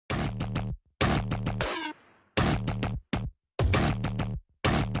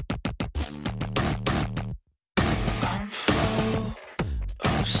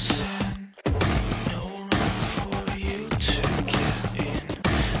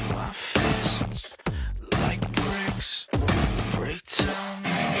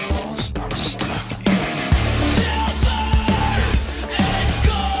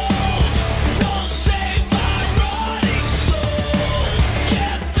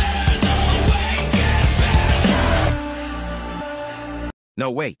No,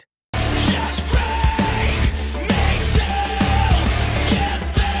 wait.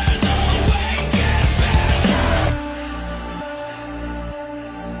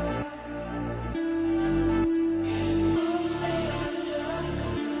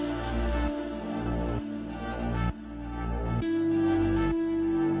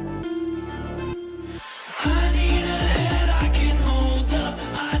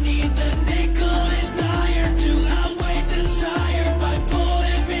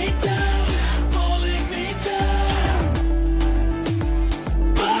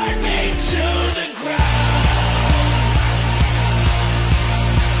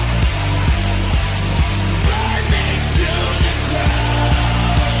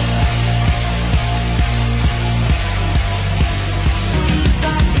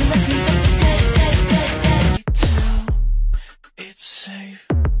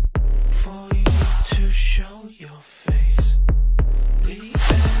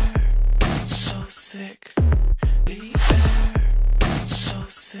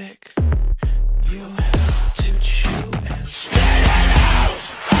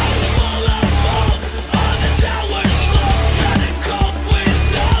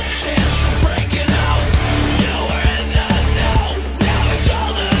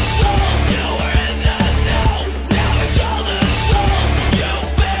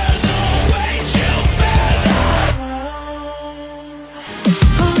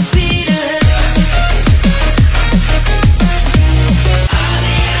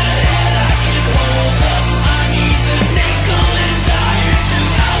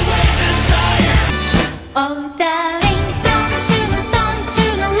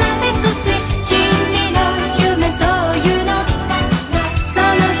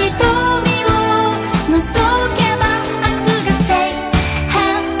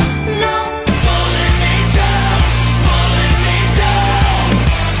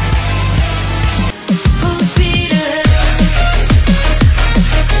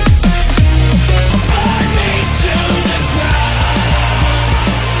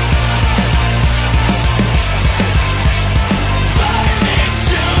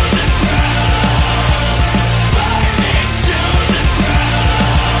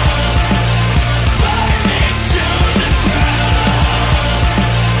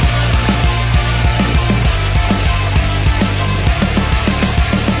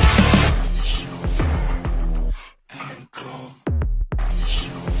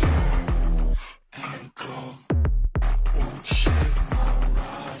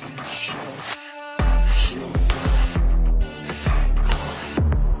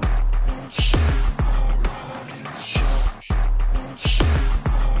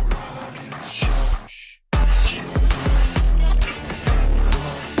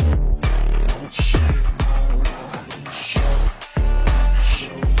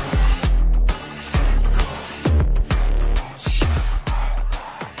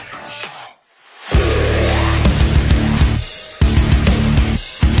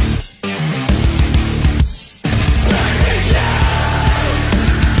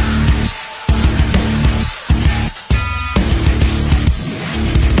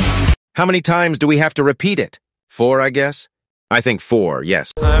 How many times do we have to repeat it? 4, I guess? I think 4,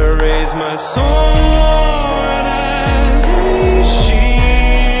 yes. I raise my sword as a shield.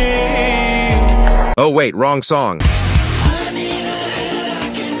 Oh, wait, wrong song. I need a head I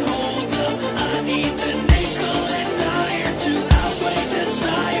can hold up. I need the nickel and iron to outweigh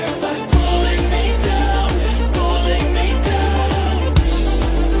desire by pulling me down, pulling me down.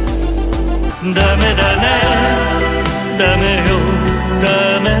 ダメだね、ダメよ、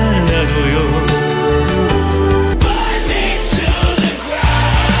ダメなのよ。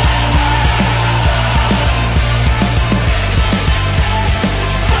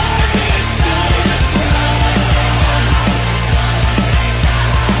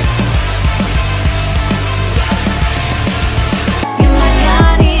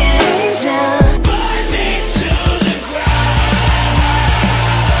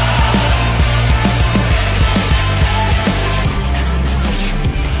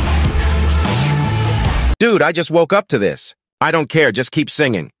Dude, I just woke up to this. I don't care, just keep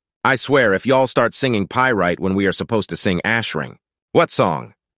singing. I swear, if y'all start singing Pyrite when we are supposed to sing Ashring. What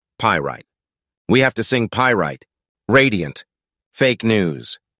song? Pyrite. We have to sing Pyrite. Radiant. Fake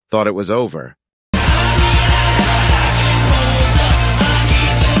news. Thought it was over.